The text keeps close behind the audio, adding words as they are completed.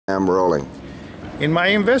I'm rolling. In my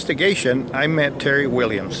investigation, I met Terry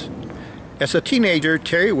Williams. As a teenager,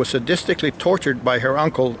 Terry was sadistically tortured by her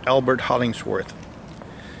uncle, Albert Hollingsworth.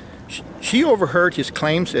 She overheard his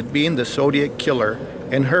claims at being the Zodiac killer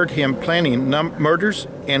and heard him planning murders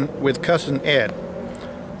with cousin Ed.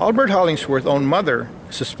 Albert Hollingsworth's own mother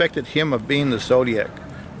suspected him of being the Zodiac.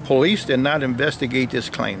 Police did not investigate his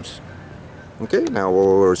claims. Okay, now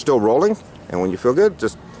we're still rolling, and when you feel good,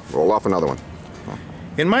 just roll off another one.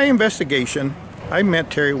 In my investigation, I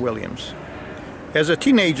met Terry Williams. As a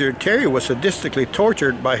teenager, Terry was sadistically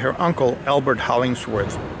tortured by her uncle, Albert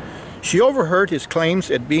Hollingsworth. She overheard his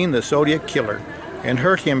claims at being the Zodiac killer and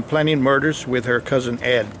heard him planning murders with her cousin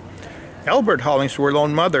Ed. Albert Hollingsworth's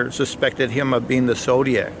own mother suspected him of being the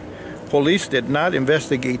Zodiac. Police did not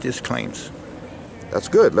investigate his claims. That's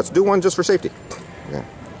good. Let's do one just for safety. Yeah.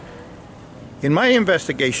 In my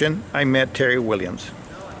investigation, I met Terry Williams.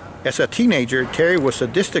 As a teenager, Terry was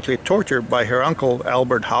sadistically tortured by her uncle,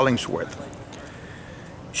 Albert Hollingsworth.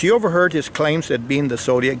 She overheard his claims at being the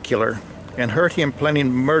Zodiac killer and heard him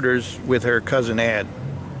planning murders with her cousin Ed.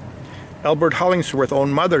 Albert Hollingsworth's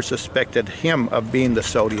own mother suspected him of being the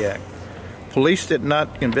Zodiac. Police did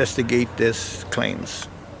not investigate these claims.